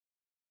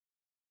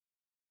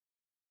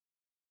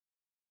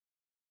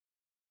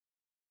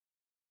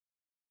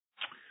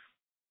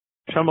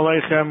Shalom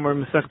Aleichem, we're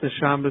Masechta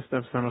Shabbos,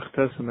 Daf Samach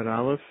Tes Amud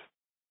Aleph,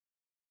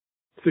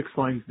 6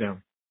 lines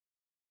down.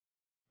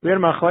 We had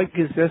a machlokes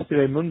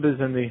yesterday,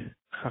 Munbez and the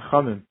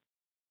Chachamim.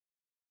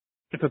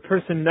 If a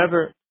person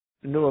never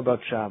knew about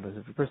Shabbos,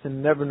 if a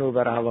person never knew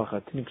about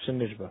Halacha, Tnik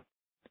Shenishba,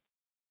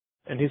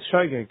 and he's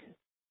Shaygeg,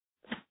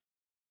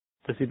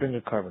 does he bring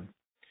a carbon?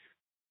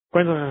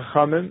 According to the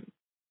Chachamim,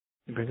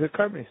 he brings a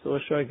carbon, he's still a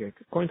Shaygeg.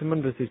 According to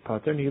Munbez, he's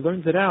Pater, and he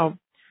learns it out.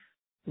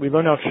 We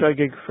learn out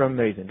Shaygeg from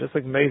Mazen. Just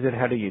like Mazen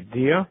had a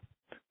Yediyah,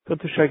 so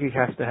the Shaygeg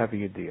has to have a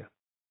Yediyah.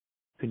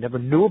 If he never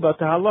knew about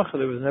the Halacha,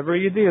 there was never a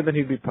Yediyah, then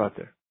he'd be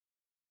Pater.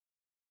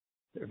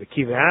 Rabbi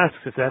Kiva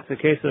asks, if that's the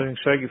case of learning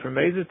Shaygeg from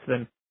Mazen,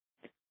 then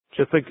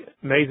just like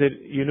Mazen,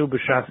 you knew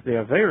B'Shas the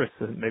Averis,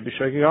 so maybe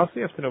Shaygeg also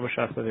you have to know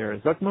B'Shas the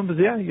Averis. Zak Munbez,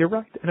 yeah, you're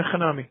right, and a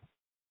Chanami.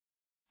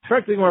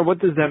 What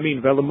does that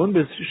mean?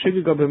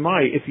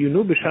 If you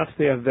knew B'Shas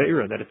the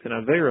Avera, that it's an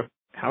Avera,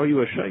 how are you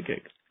a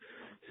Shaygeg?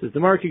 Says the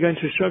mark again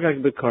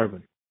shogag the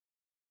carbon.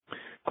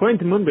 According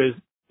to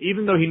Munbez,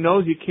 even though he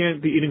knows you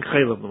can't be eating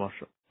chaylev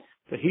l'mashal,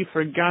 but he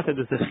forgot that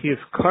there's a chiyuv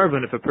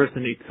carbon if a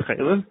person eats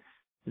chaylev,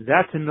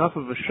 that's enough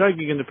of a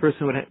shogag and the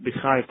person would be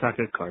chayiv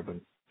taka carbon.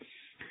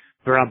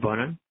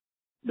 V'rabbanan,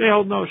 they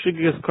hold no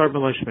shogag is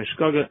carbon like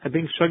shmeshkaga. I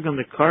think shogag on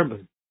the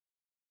carbon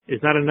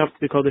is not enough to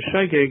be called a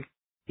shogag.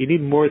 You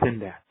need more than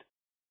that.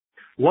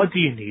 What do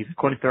you need?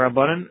 According to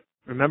Rabbanan,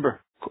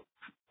 remember,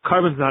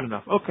 carbon's not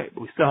enough. Okay,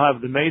 but we still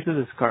have the mezid,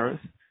 the skaras,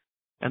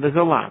 and there's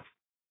a lav.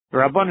 The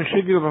Rabbanan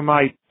shigig of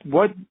my,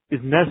 what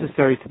is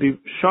necessary to be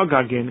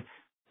shogagin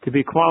to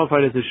be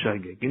qualified as a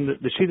shagig? In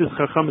the Shidduch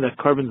Chacham, that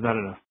carbon's not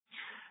enough.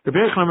 Rabbi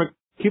Yechanan,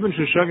 keeping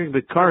shogag the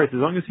karas, as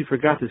long as he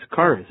forgot his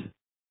karas,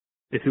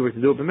 if he were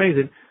to do it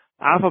b'mezid,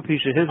 afal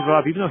pisha his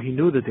vav, even though he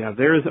knew that the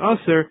aver is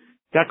aser,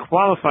 that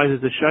qualifies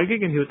as a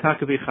shagig, and he would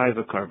take be chayiv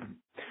a carbon.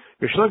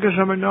 Rish Lakish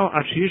no,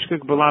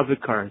 ashiyishkak b'lav the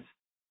karas.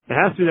 It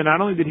has to be that not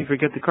only did he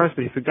forget the karas,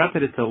 but he forgot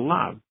that it's a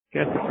lav. He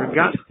has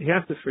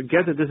to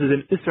forget that this is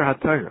an Isser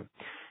HaTorah.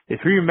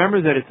 If he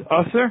remembers that it's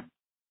Asr,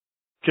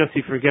 just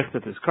he forgets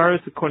that there's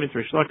karas, according to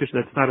Rish Lakish,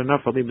 that's not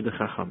enough. I'll leave it to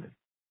Chachamim.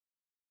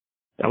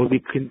 That would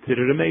be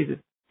considered amazing.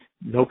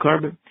 No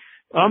carbon.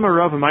 Amar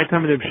Rav, in my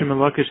time with Shimon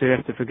Lakish, they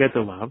have to forget the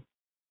lav.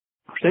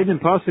 In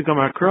Pasuk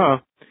Amar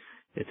Kra,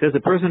 it says the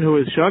person who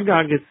is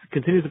Shagag, it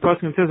continues the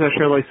Pasuk and says,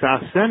 Asher lo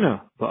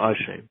yisasena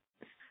ba'ashem.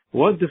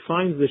 What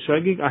defines the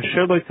Shagig?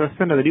 Asher lo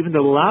yisasena, that even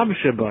the lav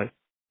sheba,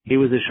 he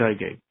was a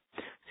Shagig.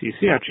 So you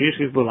see, you have to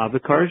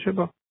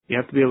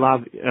be a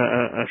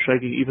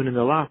shagig even in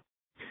the lav.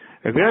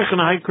 What does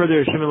Rabbi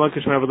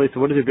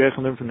Yechanan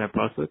learn from that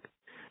pasuk?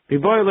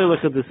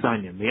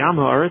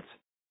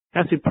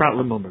 Has to be prat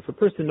l'mumar. If a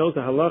person knows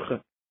the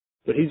halacha,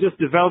 but he just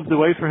develops the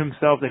way for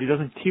himself that he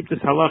doesn't keep this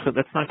halacha,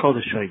 that's not called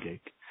a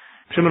shagig.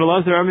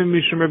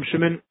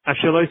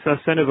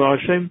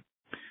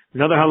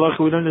 Another halacha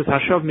we learn is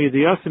hashav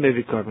midiyasa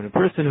mevi carbon. A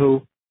person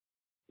who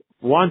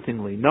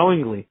wantingly,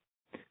 knowingly,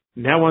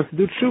 now wants to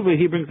do tshuva,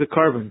 he brings the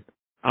carbon.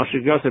 Al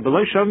shigase, but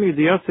like shav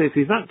midiyase, if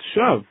he's not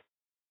shav,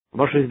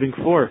 Moshe is being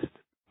forced,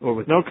 or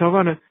with no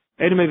kavana,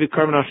 maybe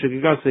carbon al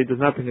shigase, he does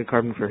not bring a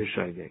carbon for his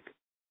shaygeg.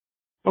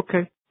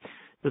 Okay.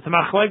 The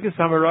Tamachlaikis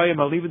Hamarayim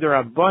Aliva the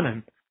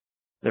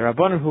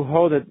Rabbanan who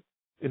hold that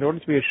in order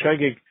to be a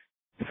shaygeg,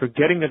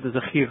 forgetting that there's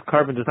a chi of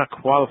carbon does not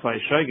qualify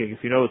as shaygeg.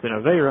 If you know it's an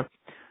aveira,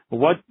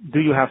 what do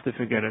you have to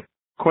forget it?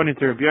 According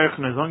to Rabbi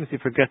Yechanan, as long as he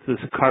forgets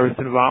there's a karas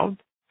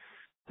involved,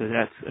 so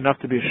that's enough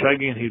to be a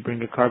shagig, and he'd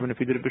bring a carbon if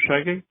he did it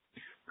b'shagig.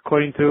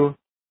 According to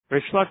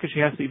Rish Lakish, he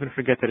has to even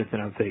forget that it's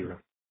an Aveira.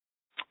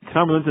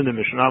 Talmud in the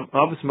Mishnah,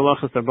 Avos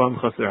Malachas Arba'im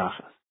Chaser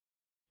Achas.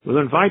 We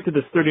learn weiter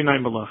this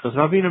 39 Malachas.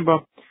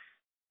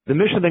 The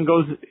Mishnah then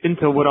goes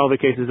into what all the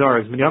cases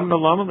are. What do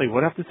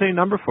I have to say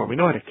number 4? We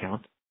know how to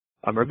count.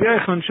 It's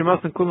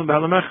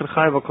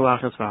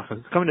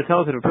coming to tell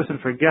us that if a person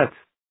forgets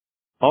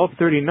all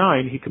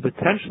 39, he could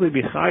potentially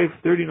be chayiv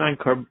 39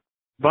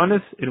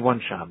 karbanis in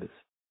one Shabbos.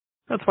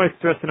 That's why it's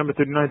stressed in number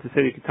 39 to say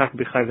that you can talk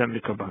b'chayv that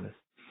many karbanis.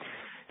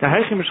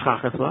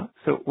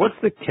 So what's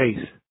the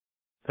case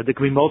that there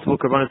can be multiple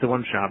karbanis in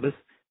one Shabbos?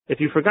 If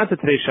you forgot that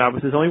today's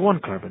Shabbos is only one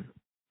carbon.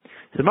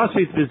 So it must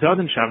be it's Bizad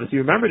in Shabbos, you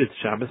remembered it's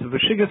Shabbos, but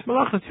V'shigas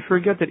Malachas, you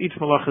forget that each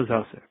Malach is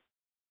Aser.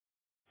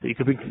 So you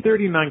could bring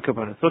 39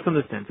 karbanis. Let's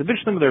understand. So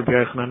Bishlam with Rabbi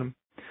Yechanan,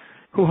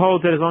 who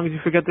holds that as long as you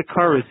forget the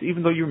karas,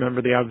 even though you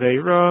remember the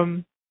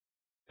Aveira,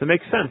 that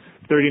makes sense.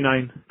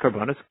 39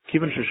 karbanis.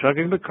 Kivan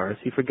sheshaging the karas.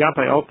 He forgot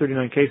by all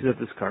 39 cases that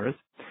this karas.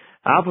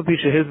 Alpha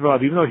pisha his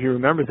vav, even though he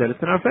remembers that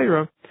it's an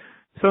aveira.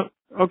 So,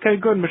 okay,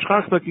 good.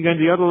 Mishchach like again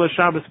the other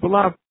Shabbos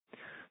b'lav.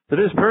 So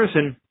this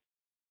person,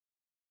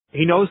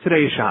 he knows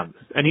today is Shabbos,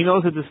 and he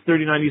knows that there's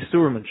 39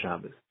 Yisurim in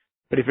Shabbos.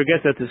 But he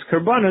forgets that there's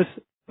karbanis.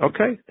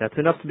 Okay, that's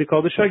enough to be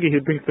called a shagi.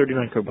 He'd bring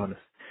 39 karbanis.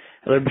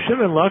 And Rabbi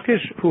Shimon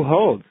Lakish, who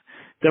holds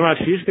in order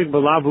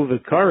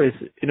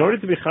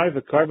to be chayiv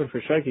a carbon for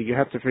shagig, you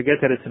have to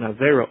forget that it's an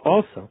avera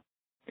also.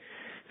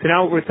 So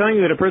now we're telling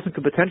you that a person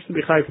could potentially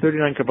be chayiv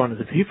 39 karbanos.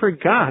 If he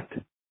forgot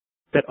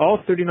that all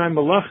 39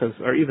 malachas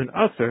are even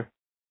aser,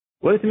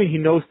 what does it mean he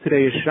knows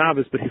today is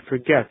Shabbos, but he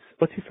forgets?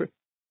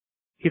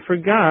 he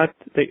forgot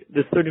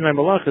there's 39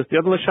 malachas. The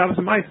other Shabbos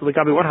and Ma'aseh. Like,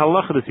 what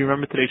halacha does he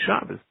remember today's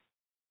Shabbos?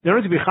 In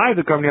order to be chayiv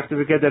the carbon, you have to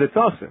forget that it's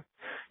also.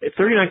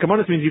 39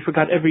 kamanos means you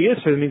forgot every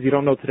Yisra. It means you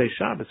don't know today's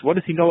Shabbos. What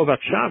does he know about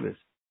Shabbos?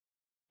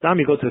 Dam,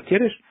 you go to a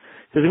Kiddush.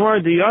 Says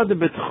the other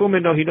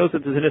betchumen, no, he knows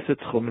that there's an Issa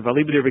tchumen.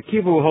 Valibid Rabbi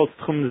Kiva who holds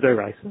tchumen is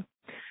deraisa.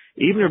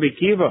 Even Rabbi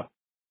Kiva,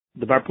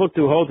 the Bar Plukta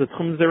who holds that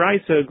tchumen is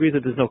deraisa, agrees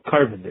that there's no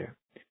carbon there.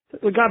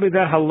 L'gabi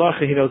that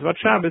halacha he knows about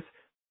Shabbos.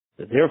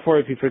 So therefore,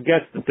 if he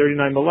forgets the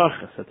 39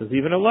 malachas that there's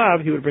even a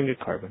lav, he would bring a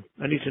carbon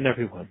on each and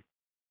every one.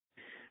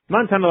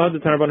 Man Tana Lahad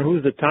Tanarban,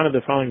 who's the Tana of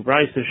the following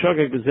brayso,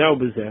 Shogeg B'zeh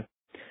B'zeh.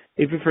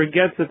 If he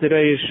forgets that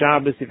today is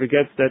Shabbos, he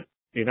forgets that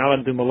you're not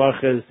allowed to do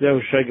malachas, Zeh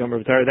Shogeg Amar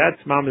B'tar,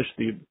 that's mamish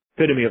the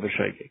epitome of a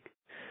Shogeg.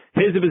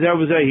 His B'zeh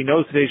B'zeh, he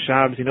knows today's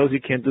Shabbos, he knows he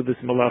can't do this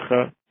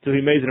malacha, so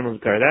he mazes Amar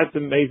B'tar. That's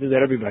amazing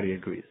that everybody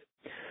agrees.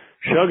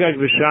 Shogeg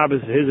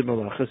B'Shabbos, his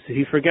malachas,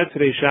 he forgets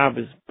today's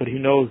Shabbos, but he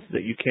knows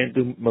that you can't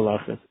do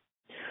malachas.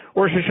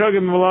 Or Shogeg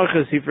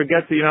Malachas, he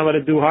forgets that you're not allowed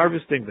to do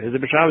harvesting, but his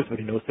B'Shabbos, but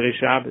he knows today's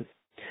Shabbos.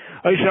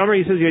 He says,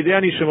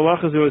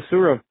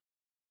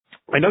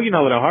 I know you're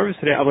not allowed to harvest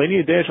today. I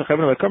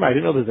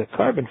didn't know there's a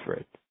carbon for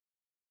it.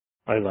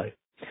 I lie.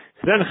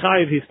 So then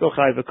chayiv, he's still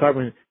chayiv a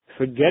carbon.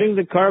 Forgetting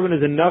the carbon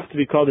is enough to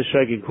be called a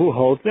shagig. Who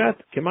holds that?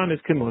 Kiman is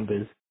kimun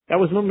biz. That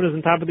was Mumban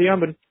on top of the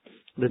yamban.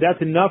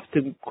 That's enough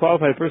to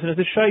qualify a person as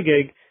a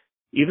shagig.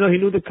 Even though he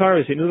knew the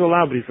cars, he knew the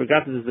law, but he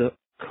forgot that there's a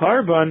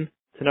carbon,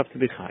 it's enough to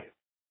be chayiv.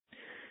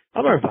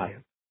 Amar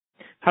Vayim.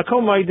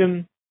 Hakom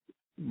Maidim.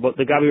 But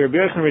the Gabi Rabbi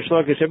Yochanan and Rish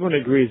Lakish, everyone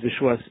agrees the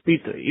Shua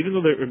Spita. Even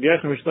though the Rabbi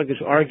Yochanan and Rish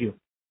Lakish argue,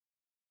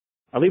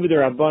 Aliba the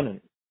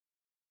Rabbanan,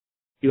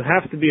 you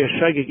have to be a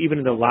shagig even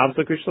in the lavs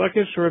like Rish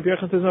Lakish, or Rabbi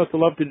Yochanan says no,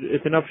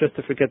 it's enough just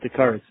to forget the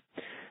cars.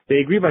 They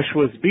agree by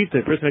Shua Spita.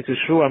 A person makes a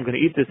Shua, I'm going to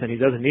eat this, and he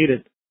doesn't need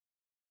it.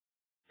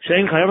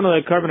 Shein Chayav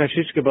like carbon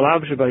Hashishka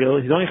Balav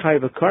Shabayil, he's only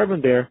chayav a carbon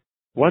there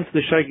once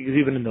the shagig is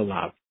even in the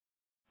lav.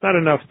 Not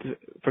enough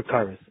for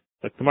cars.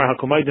 Like tomorrow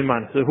Hakomaydim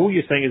Man. So who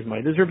you're saying is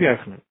mine? This is Rabbi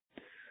Yochanan.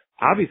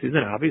 Obviously,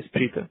 isn't it obvious?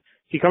 Pshita.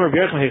 He come Rabbi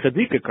Yochanan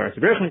Hechadika cars.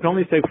 Rabbi Yochanan can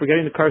only say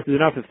forgetting the cars is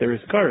enough if there is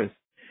cars.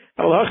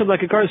 Halachad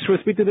like a car is Shua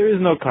Spita, there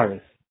is no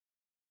cars.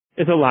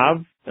 It's a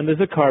lav, and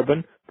there's a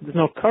carbon, but there's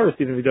no cars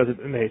even if he does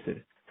it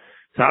amazing.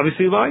 So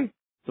obviously lie.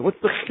 So what's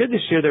the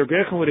chiddush here that Rabbi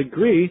Yochanan would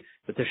agree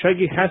that the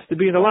shagi has to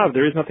be in the lav?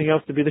 There is nothing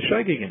else to be the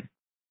shagi in.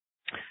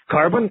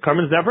 Carbon's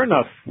never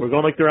enough. We're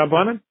going like the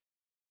Rabbanan.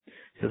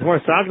 He says more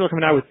Sagdal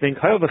coming out would think,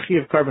 how of a chi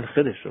of carbon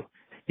chiddush?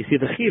 You see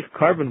the chi of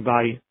carbon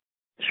by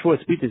Shua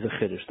Spita is a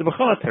chiddush. The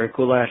b'chol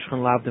terakula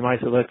ashchan lav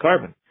d'maisa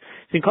carbon.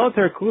 So in kol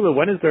terakula,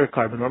 when is there a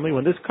carbon? Normally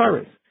when there's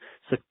karas.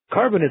 So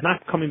carbon is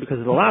not coming because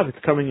of the lav; it's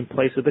coming in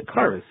place of the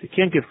karas. You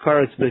can't give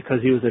karas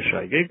because he was a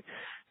shagig,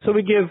 so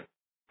we give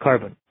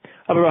carbon.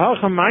 Over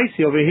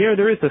here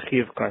there is a chi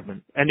of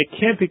carbon, and it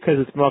can't because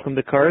it's welcome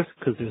the karas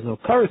because there's no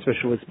karas for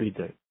Shua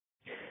Spita.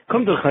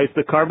 Come to chayis,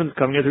 the carbon's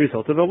coming as a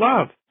result of the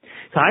lav.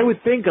 So I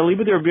would think a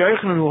libid Rabbi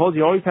Yochanan who holds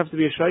you always have to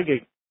be a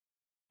shagig.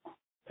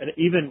 And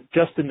even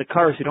just in the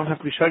cars, you don't have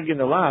to be shagi in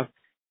the lav.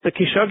 The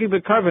kishagi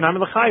the carbon, I'm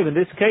l'chayiv. In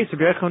this case,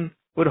 Rabbi Yochanan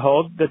would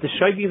hold that the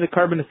shagi in the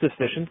carbon is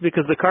sufficient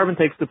because the carbon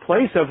takes the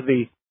place of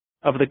the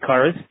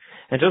cars.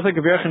 And just like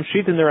Rabbi Yochanan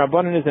sheet in the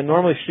Rabbanan is that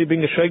normally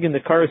being a shagi in the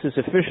cars is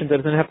sufficient, that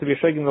it doesn't have to be a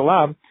shagi in the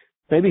lav.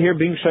 Maybe here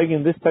being shagi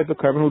in this type of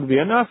carbon would be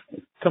enough.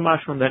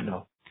 Kamash from that,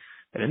 no.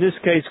 And in this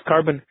case,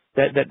 carbon,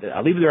 that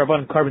Aliv the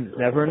Rabbanan carbon is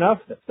never enough.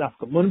 That's not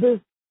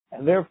kamunbis.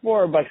 And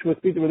therefore, by Shua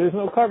Spita, where there's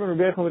no carbon,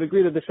 Rabbi Yochanan would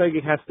agree that the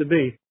shagi has to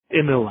be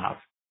in the lav.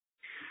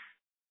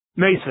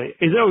 Meisvei,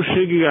 Ezeu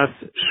Shigigas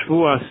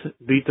Shvuas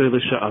Bitoy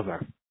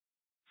L'Sha'avar.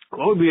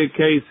 What would be a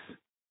case,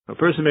 a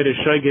person made a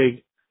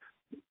shagig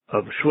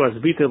of Shvuas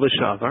Bitoy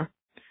L'Sha'avar.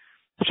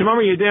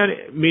 Shemamar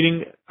Yedin,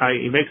 meaning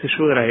he makes a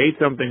shvua that I ate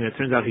something and it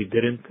turns out he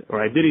didn't, or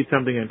I did eat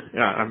something and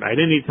I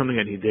didn't eat something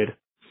and he did.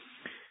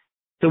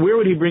 So where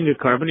would he bring a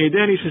carbon?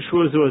 Yedin Ish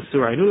Shvua Zu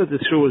Asur. I knew that the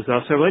shvua was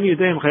asur. Len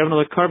Yedin Chayavna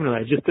Like carbon.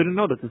 I just didn't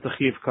know that it's a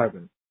chi of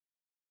carbon.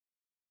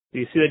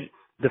 You see that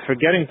the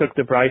forgetting took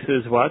the price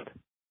is what?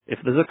 If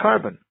there's a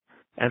carbon.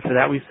 And for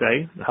that we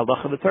say, the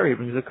halacha of the Torah, he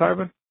brings a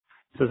carbon.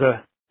 So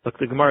look,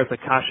 the Gemara, it's a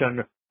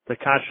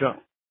kasha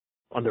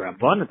on the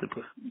Rabban, it's a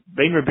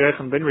Bein Rabbi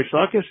Yochanan, Bein Rish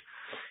Lakish.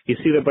 You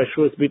see that by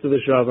Shua Spita the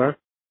Shavar,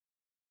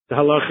 the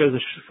halacha is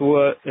a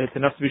shvua, it's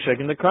enough to be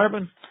shaking the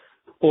carbon.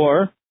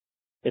 Or,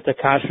 it's a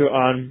kasha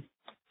on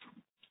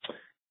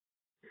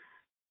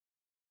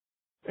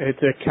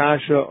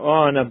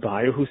a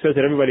buyer who says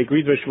that everybody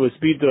agrees with Shua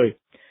Spita,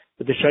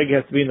 but the shagi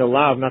has to be in the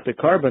lav, not the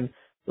carbon.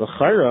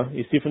 L'chayra,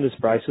 you see from this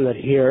price so that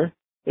here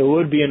it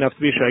would be enough to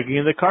be shagi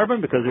in the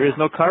carbon because there is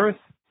no karas.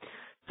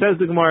 Says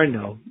the Gemara,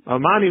 no.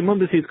 Amani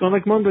Mumbas, he's going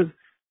like Mumbas.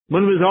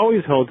 Mumbas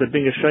always holds that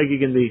being a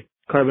shagi in the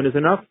carbon is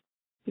enough.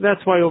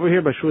 That's why over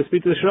here by Shua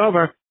Spita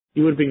L'Shavar,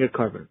 you would bring a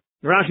carbon.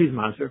 Rashi's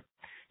master.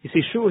 You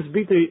see, Shua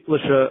Spita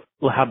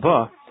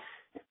L'Haba.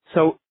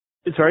 So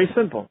it's very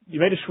simple. You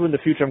made a shua in the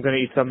future, I'm going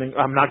to eat something,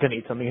 I'm not going to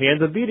eat something, and he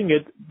ends up eating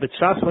it. But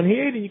Shas, when he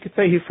ate it, you could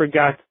say he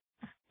forgot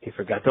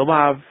the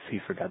lav, he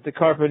forgot the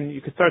carbon.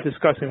 You could start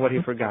discussing what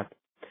he forgot.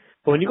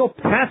 But when you go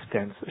past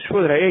tense,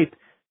 shvua that I ate,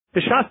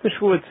 B'shas the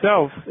shvua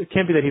itself, it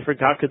can't be that he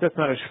forgot because that's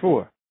not a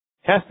shvua.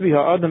 It has to be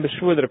ha'adam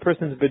b'shvua that a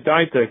person's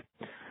b'daita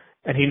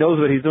and he knows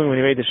what he's doing when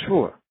he made the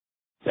shvua.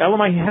 So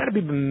Elamai, he had to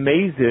be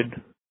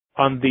b'mazed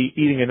on the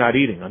eating and not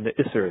eating, on the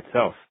isser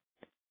itself.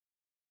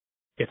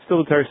 It's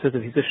still the Torah says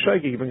if he's a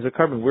shaygig, he brings a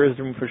carbon. Where is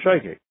the room for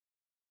shaygig?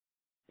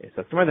 Yes,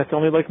 that's right. That's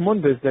only like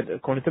munbiz, that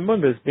according to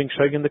munbiz, being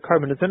shaygig in the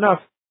carbon is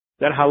enough.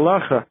 That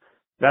halacha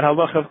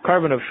of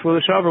carbon of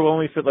shvua shavar will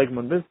only fit like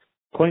munbiz.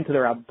 According to the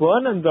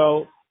Rabbanan,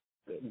 though,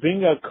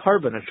 being a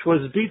carbon, a shvua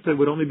zbita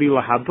would only be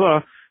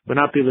lahaba, would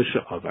not be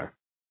l'sha'avar.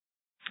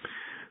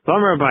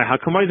 V'amar Rabbi,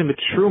 hakamaydim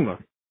b'truma.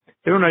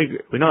 We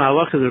know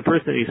halacha is a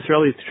person,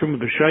 Yisrael eats truma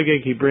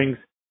b'shageg, he brings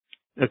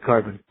a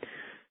carbon.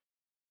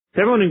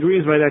 So everyone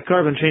agrees by that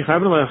carbon,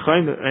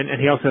 and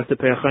he also has to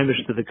pay a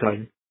chaimish to the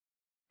kain.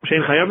 He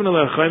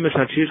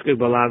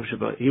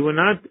will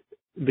not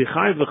be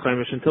chayiv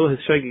l'chaimish until his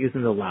shageg is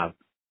in the lav.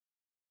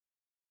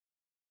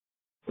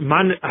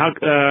 Man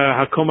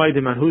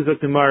hakomaydim, and who's the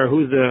gemara?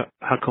 Who's the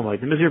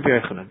hakomaydim? Is Rabbi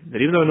Yochanan.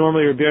 That even though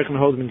normally Rabbi Yochanan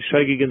holds being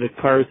shageg in the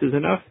karis is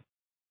enough,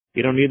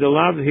 you don't need the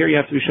lav. Here you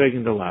have to be shageg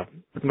in the lav.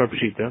 It's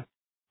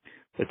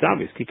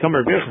obvious.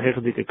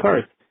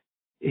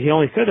 He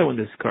only said that when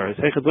there's karis.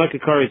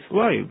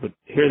 But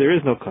here there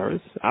is no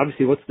karis.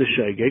 Obviously, what's the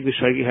shageg? The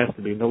shageg has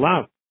to be in the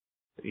lav.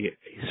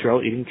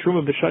 Yisrael eating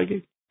truma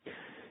b'shageg.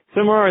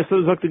 Somewhere,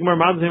 so Dr. Gemara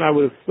Madhim, I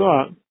would have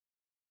thought.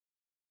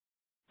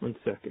 1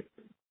 second.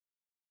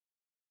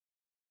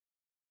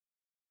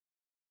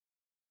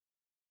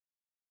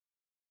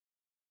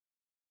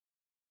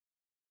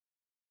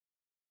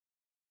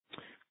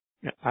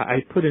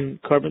 I put in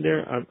carbon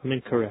there. I'm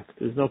incorrect.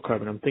 There's no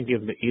carbon. I'm thinking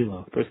of the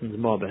elo. Person's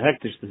mal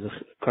behektish. There's a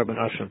carbon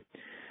asham.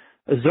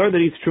 A zar that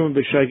eats truma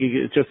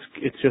b'shagig. It's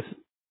just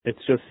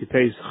he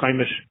pays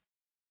chaimish.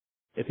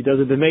 If he does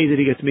it b'meizid,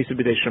 he gets misa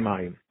b'dei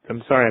shemayim.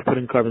 I'm sorry, I put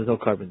in carbon. There's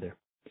no carbon there.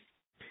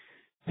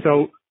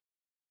 So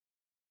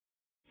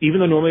even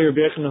though normally Rabbi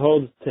Yochanan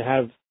holds to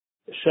have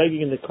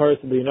shagig in the kares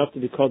to be enough to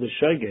be called a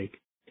shagig,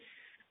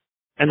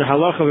 and the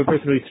halacha of a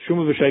person who eats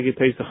truma b'shagig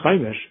pays the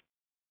chaimish.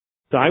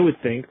 So I would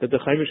think that the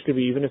chaimish could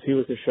be even if he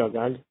was a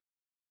shagag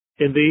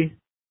in the.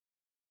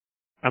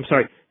 I'm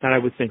sorry, not I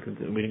would think. We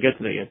didn't get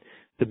to that yet.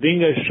 The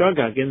being a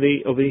shagag in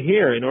the over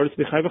here, in order to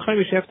be chayiv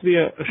chaimish, you have to be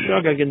a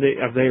shagag in the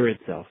avera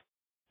itself.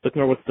 Look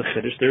more what's the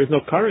chiddush. There is no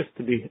kares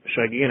to be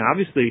shagig, and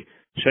obviously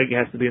shagig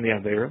has to be in the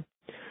avera.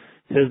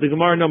 Says the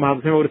Gemara, no,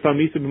 would have found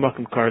misa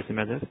b'makom kares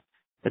imedes.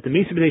 That the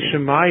misa b'dei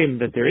shemayim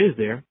that there is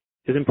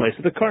in place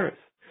of the kares.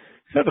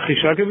 So the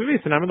chishagig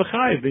b'misa, and I'm the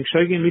chayiv being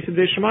shagig in misa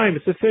b'dei shemayim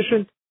is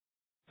sufficient.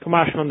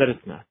 Kamashman that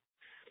it's not.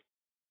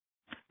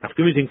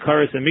 After using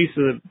kares and misa,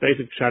 the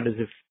basic shot is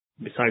if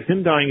besides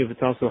him dying, if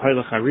it's also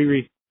haylach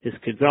hariri, his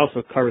kids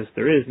also kares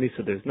there is,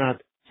 misa there's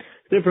not.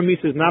 Therefore,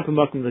 misa is not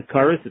b'makom the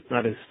kares. It's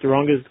not as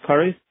strong as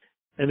kares,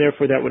 and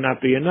therefore that would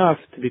not be enough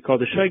to be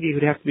called a shagi. It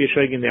would have to be a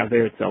shagi in the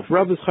aver itself.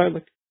 Rav is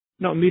chaylik.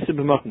 No, misa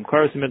b'makom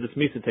kares. Meant this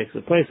misa takes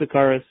the place of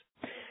kares,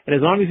 and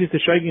as long as he's the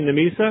shagi in the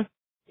misa,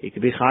 he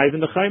could be chayiv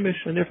in the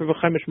chaimish, and therefore the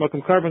chaimish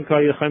makom carbon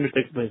kari. The chaimish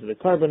takes the place of the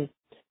carbon.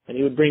 And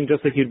he would bring,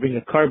 just like he'd bring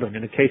a carbon,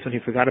 in a case when he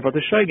forgot about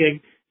the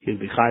shageg, he would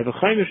be chayiv a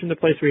chaimish in the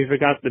place where he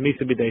forgot the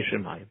misa b'dei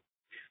shemayim.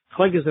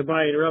 Chlag is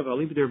Abai and Rav, I'll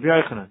leave it to Rabbi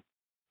Yochanan.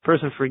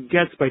 Person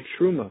forgets by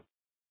truma.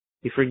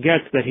 He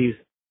forgets that he's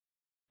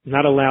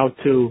not allowed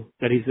to,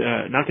 that he's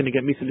not going to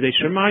get misa b'dei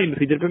shemayim if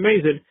he did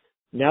b'mezid.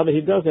 Now that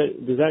he does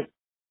it, does that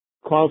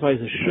qualify as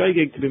a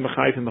shageg to be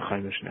mechayiv and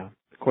mechaimish now?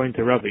 According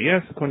to Rav,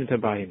 yes. According to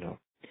Abai, no.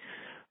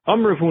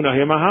 Amravuna, a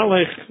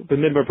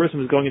person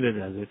was going in the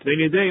desert.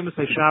 He must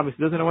say Shabbos.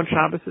 He doesn't know when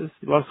Shabbos is.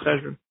 He lost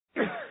cheshbon.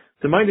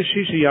 To mind the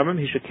Shisha Yamim,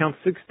 he should count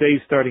 6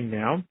 days starting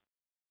now.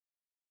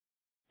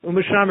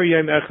 Umashamer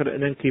Yom Echad,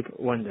 and then keep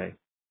 1 day.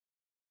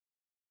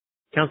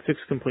 Count 6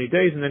 complete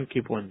days and then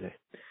keep 1 day.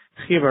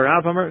 Chiv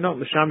Arav Amar, no,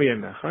 Mashamer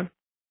Yom Echad.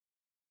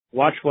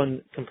 Watch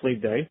 1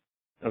 complete day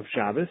of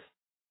Shabbos.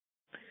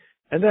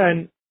 And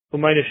then,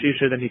 Umayna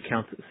Shisha, then he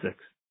counts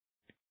 6.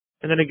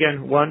 And then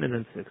again, 1 and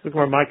then 6. Look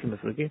more Mike in the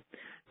Flicky.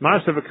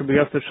 Ma'asavak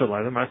B'Yosef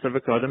Shalayla,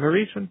 Ma'asavak Adam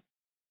Harishon.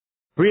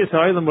 Riyas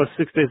Ha'ilam was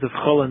 6 days of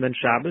Chol and then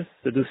Shabbos,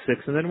 so do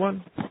 6 and then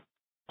 1.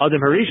 Adam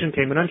Harishon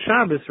came in on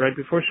Shabbos, right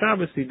before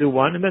Shabbos, he do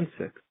 1 and then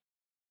 6.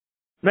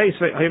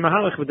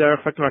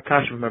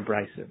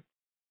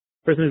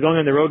 Person who's going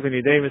on the road when he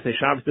and say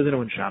Shabbos doesn't know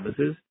when Shabbos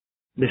is.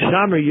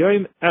 Nishamer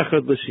Yom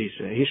Echad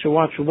L'Shisha. He should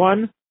watch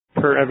 1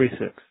 per every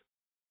 6.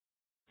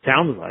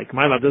 Sounds like,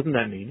 my love, doesn't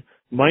that mean?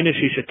 Minus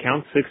she should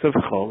count 6 of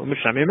Chol and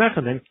Misham Yom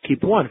Echad, then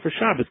keep 1 for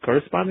Shabbos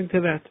corresponding to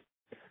that.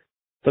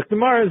 But the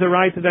Gemara is a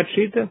right to that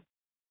Shita.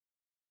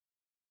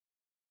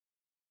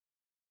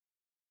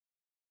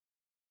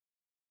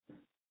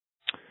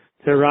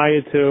 It's a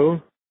raya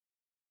to,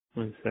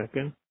 1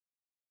 second,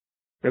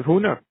 Rav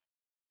Huna.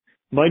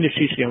 Minus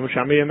Shisha Yom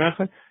Misham Yom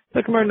Echad.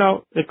 The Gemara,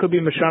 no, it could be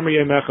Misham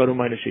Yom Echad or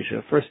minus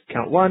Shisha. First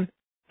count 1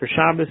 for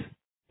Shabbos.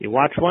 You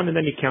watch 1 and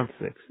then you count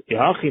 6.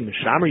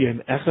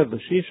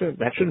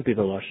 That shouldn't be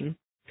the lashon.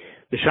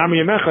 The Shamer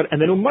Yom Echad and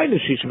then Umayna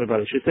Shisha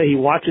Mebar. Should say he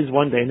watches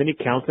 1 day and then he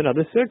counts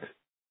another 6.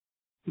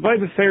 By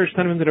the fair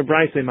turn him into the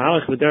bright say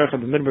Malach with Derech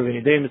of the Midbar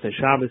Vinidaim is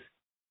Shabbos.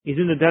 He's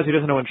in the desert, he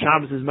doesn't know when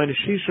Shabbos is. Minus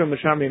Shisha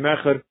Mashami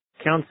Mecher,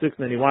 count 6,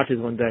 and then he watches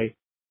one day.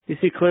 You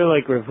see clearly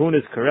like Ravun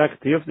is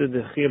correct. Tiyufta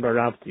the Chiyah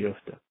Barav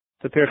Tiyufta.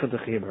 The Perchat the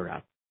Chiyah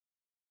Barav.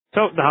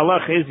 So the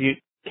halach is you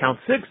count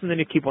 6 and then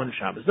you keep on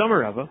Shabbos.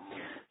 Zomarava.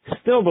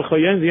 Still,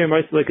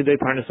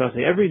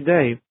 every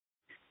day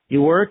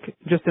you work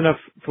just enough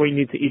for what you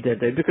need to eat that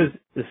day because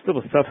there's still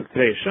a suffix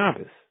today is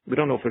Shabbos. We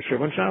don't know for sure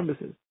when Shabbos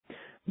is.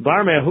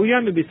 Bar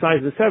Me'ahuyam,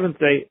 besides the 7th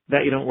day,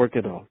 that you don't work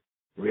at all.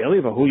 Really?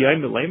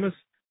 Vahuyam Lemus?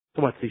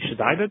 So what, he should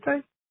die that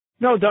day?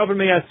 No, Davar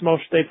Me'as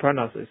Moshe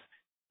Parnasis.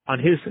 On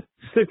his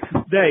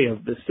 6th day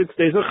of the 6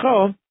 days of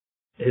Chol,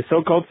 his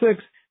so-called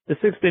 6, the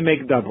 6th day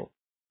make double.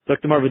 But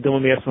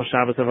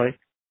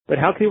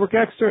how can he work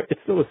extra?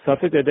 It's still a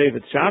suffix that day if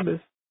it's Shabbos.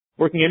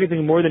 Working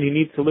anything more than he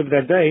needs to live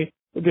that day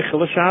would be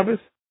Chila Shabbos.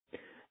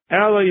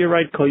 Ella, you're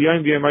right,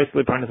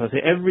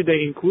 every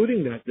day,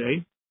 including that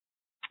day,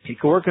 he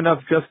can work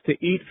enough just to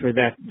eat for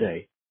that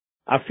day.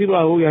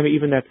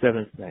 Even that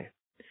 7th day.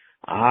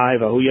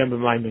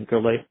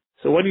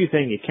 So what are you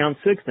saying? You count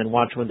 6, then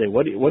watch one day.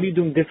 What are you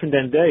doing different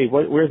than day?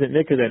 Where's it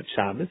nicker than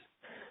Shabbos?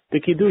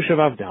 The Kiddush of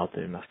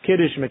Avdaltim.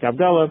 Kiddush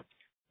Mekabdala.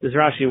 There's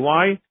Rashi.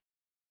 Why?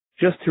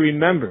 Just to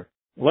remember.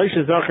 One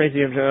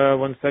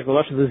second.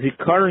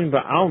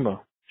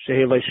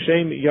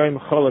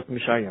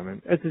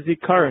 It's a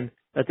zikaron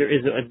that there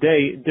is a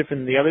day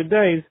different than the other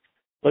days.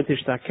 He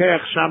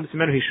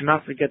should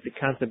not forget the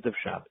concept of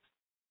Shabbos.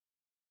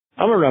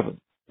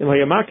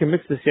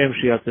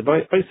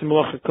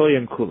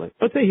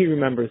 Let's say he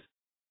remembers.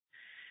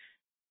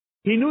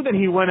 He knew that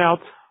he went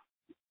out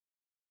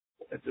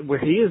where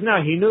he is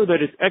now. He knew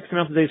that it's X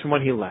amount of days from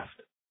when he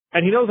left.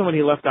 And he knows that when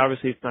he left,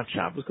 obviously it's not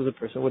Shabbos because a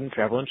person wouldn't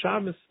travel on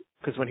Shabbos.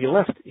 Because when he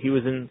left, he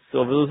was in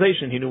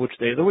civilization. He knew which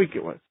day of the week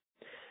it was.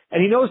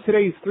 And he knows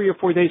today is 3 or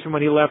 4 days from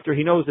when he left, or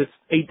he knows it's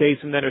 8 days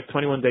from then, or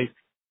 21 days.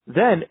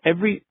 Then,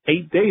 every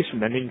 8 days from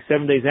then, meaning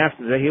 7 days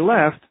after the day he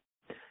left,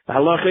 the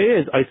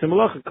halacha is, he can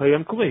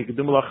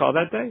do malacha all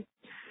that day.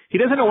 He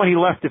doesn't know when he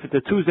left, if it's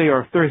a Tuesday or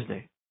a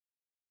Thursday.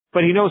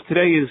 But he knows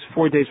today is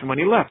 4 days from when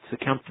he left. So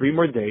count 3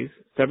 more days,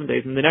 7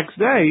 days, and the next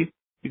day,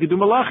 you can do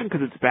malachim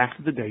because it's back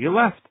to the day you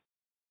left.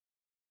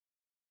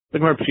 The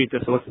Gemara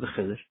Pshita, so what's the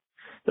Chiddush?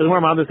 The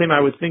Gemara the same, I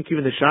would think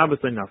even the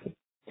Shabbos like nothing.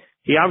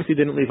 He obviously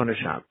didn't leave on a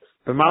Shabbos.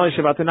 But Malay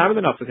Shabbat and not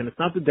enough, and it's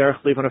not the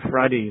derech to leave on a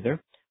Friday either,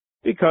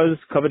 because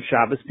covered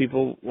Shabbos,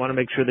 people want to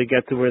make sure they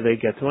get to where they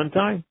get to on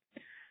time.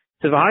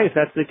 So if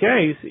that's the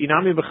case,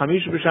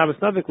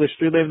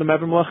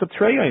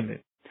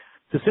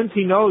 so since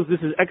he knows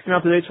this is X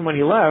amount of days from when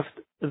he left,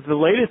 the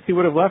latest he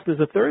would have left is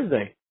a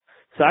Thursday.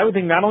 So I would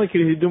think not only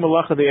could he do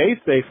malacha the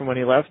 8th day from when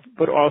he left,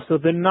 but also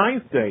the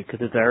 9th day, because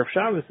it's Erev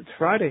Shabbos, it's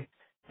Friday.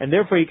 And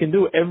therefore he can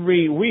do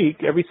every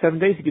week, every 7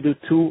 days, he could do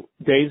 2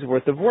 days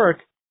worth of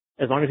work,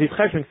 as long as he's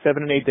cheshbon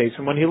 7 and 8 days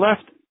from when he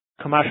left.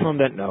 Kamashlam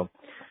that no.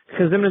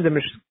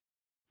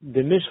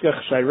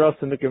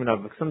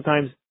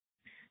 Sometimes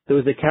there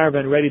was a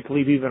caravan ready to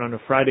leave even on a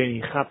Friday, and he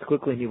hopped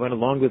quickly and he went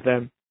along with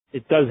them.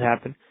 It does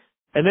happen.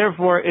 And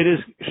therefore it is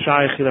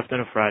shaykh he left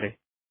on a Friday.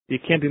 You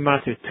can't be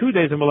matir 2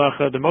 days of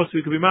malacha. The most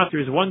we could be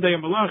matir is 1 day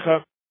of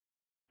malacha.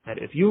 And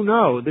if you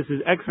know this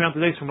is X amount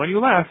of days from when you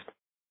left,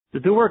 to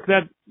do work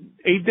that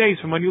 8 days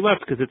from when you left,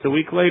 because it's a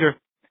week later,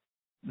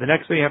 the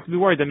next day you have to be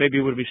worried that maybe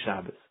it would be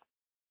Shabbos.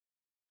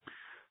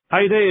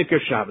 Haydei Iker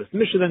Shabbos.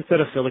 Mishnah then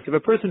said a chilik. If a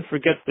person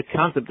forgets the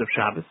concept of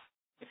Shabbos,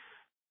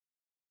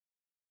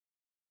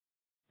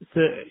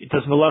 it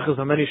does malachas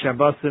on many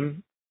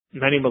Shabbosim,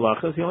 many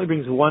malachas. He only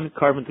brings 1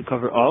 carbon to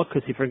cover all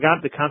because he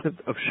forgot the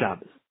concept of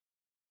Shabbos.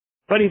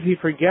 But if he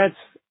forgets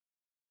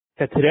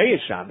that today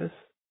is Shabbos,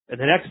 and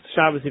the next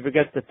Shabbos he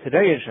forgets that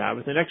today is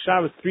Shabbos, the next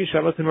Shabbos, 3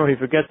 Shabbos in a row he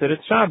forgets that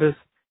it's Shabbos,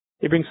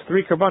 he brings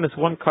 3 carbonis,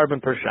 1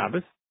 carbon per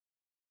Shabbos.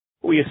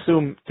 We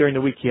assume during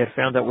the week he had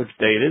found out which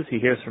day it is. He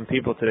hears from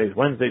people today's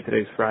Wednesday,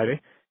 today's Friday.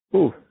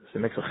 So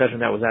makes a cheshbon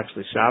that was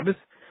actually Shabbos.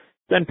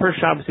 Then per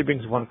Shabbos he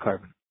brings 1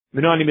 carbon.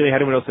 We know anybody how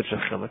do we know such a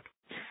chilik?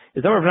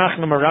 Is Amar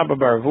V'nachman Marabba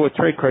Baravu a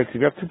trade correct?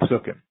 We have 2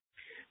 psukim.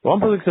 One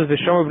pasuk says the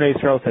Shomer Bnei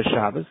Yisrael says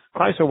Shabbos.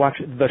 Klaiser watch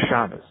the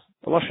Shabbos.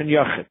 The Lashon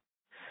Yachid.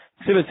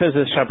 Sivit says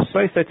the Shabbos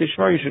Sveis that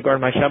Tishmar you should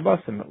guard my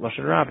Shabbosim.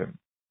 Lashon Rabbim.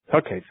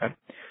 Okay, fine.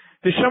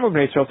 The Shomer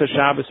Bnei Yisrael says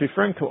Shabbos,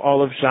 referring to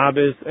all of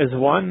Shabbos as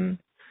one,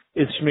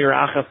 is Shmir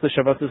Achas the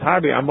Shabbos is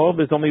Harbi. Amol,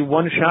 there's only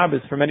 1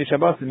 Shabbos for many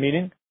Shabbos,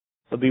 meaning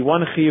there'll be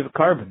 1 Chiv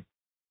carbon.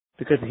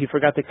 Because he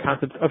forgot the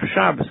concept of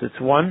Shabbos. It's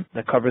 1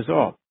 that covers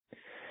all.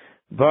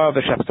 But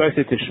the Shabbos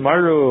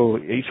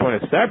Tishmaru, each one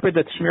is separate.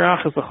 That Shmir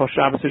Achas the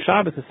Shabbos is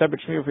Shabbos, a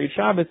separate Shmir for each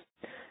Shabbos.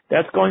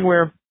 That's going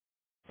where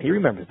he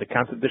remembers the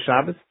concept of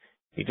Shabbos.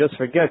 He just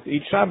forgets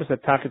each Shabbos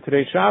that Taka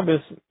today's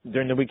Shabbos,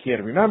 during the week he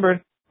had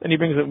remembered, then he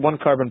brings it 1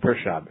 carbon per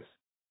Shabbos.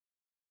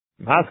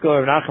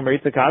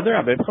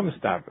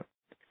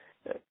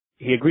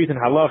 He agrees in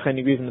halacha and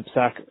he agrees in the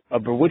psak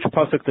about which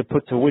pasuk to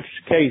put to which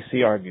case,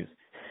 he argues.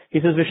 He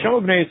says,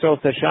 V'shem Bnei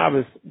Yisrael says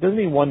Shabbos doesn't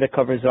mean 1 that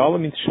covers all. It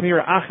means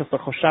Shmira Achas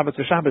L'chol Shabbos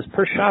or Shabbos.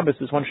 Per Shabbos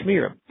is 1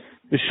 Shmira.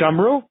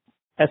 V'shamru,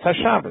 Es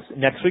HaShabbos.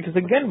 Next week is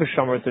again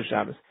V'shomer Es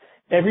HaShabbos.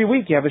 Every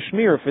week you have a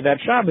shmir for that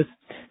Shabbos.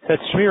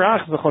 That's shmir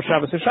ach l'chol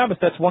Shabbos HaShabbos.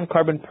 That's one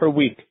carbon per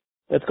week.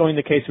 That's going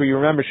the case where you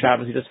remember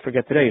Shabbos, you just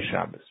forget today is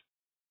Shabbos.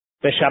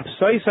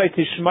 V'shabsoisai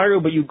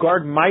tishmaru, but you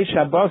guard my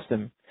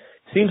Shabbosim.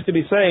 Seems to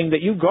be saying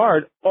that you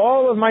guard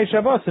all of my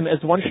Shabbosim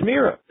as one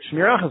shmira.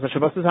 Shmir ach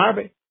Shabbos is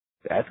harbe.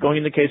 That's going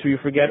in the case where you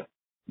forget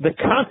the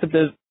concept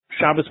of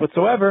Shabbos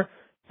whatsoever,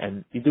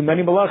 and you do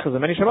many malachas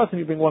and many Shabbos, and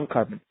you bring one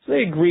carbon. So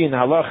they agree in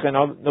halach and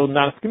all no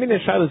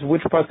non-community Shabbos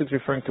which pasuk is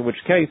referring to which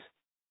case.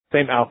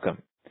 Same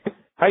outcome.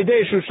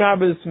 Haidei Shu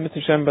Shabbos, Mitzvah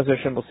Shem B'ez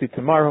Hashem. We'll see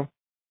tomorrow.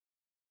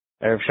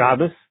 Erev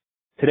Shabbos.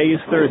 Today is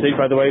Thursday,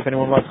 by the way, if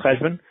anyone wants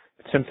cheshbon.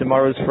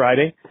 Tomorrow is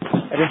Friday.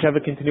 I didn't have a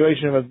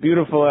continuation of a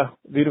beautiful,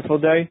 beautiful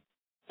day.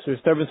 So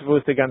disturbance of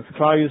the against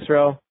Klal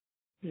Yisrael.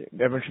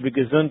 Everyone should be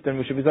gesund, and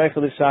we should be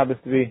zeichel this Shabbos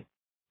to be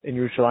in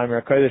Yerushalayim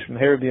or HaKodesh from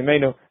here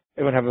b'yameinu.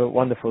 Everyone have a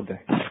wonderful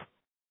day.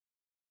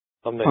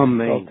 Amen.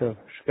 Amen.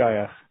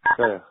 Shkayach.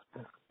 Shkayach.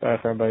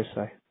 Everybody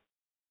say.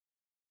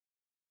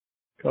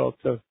 Kol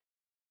tov.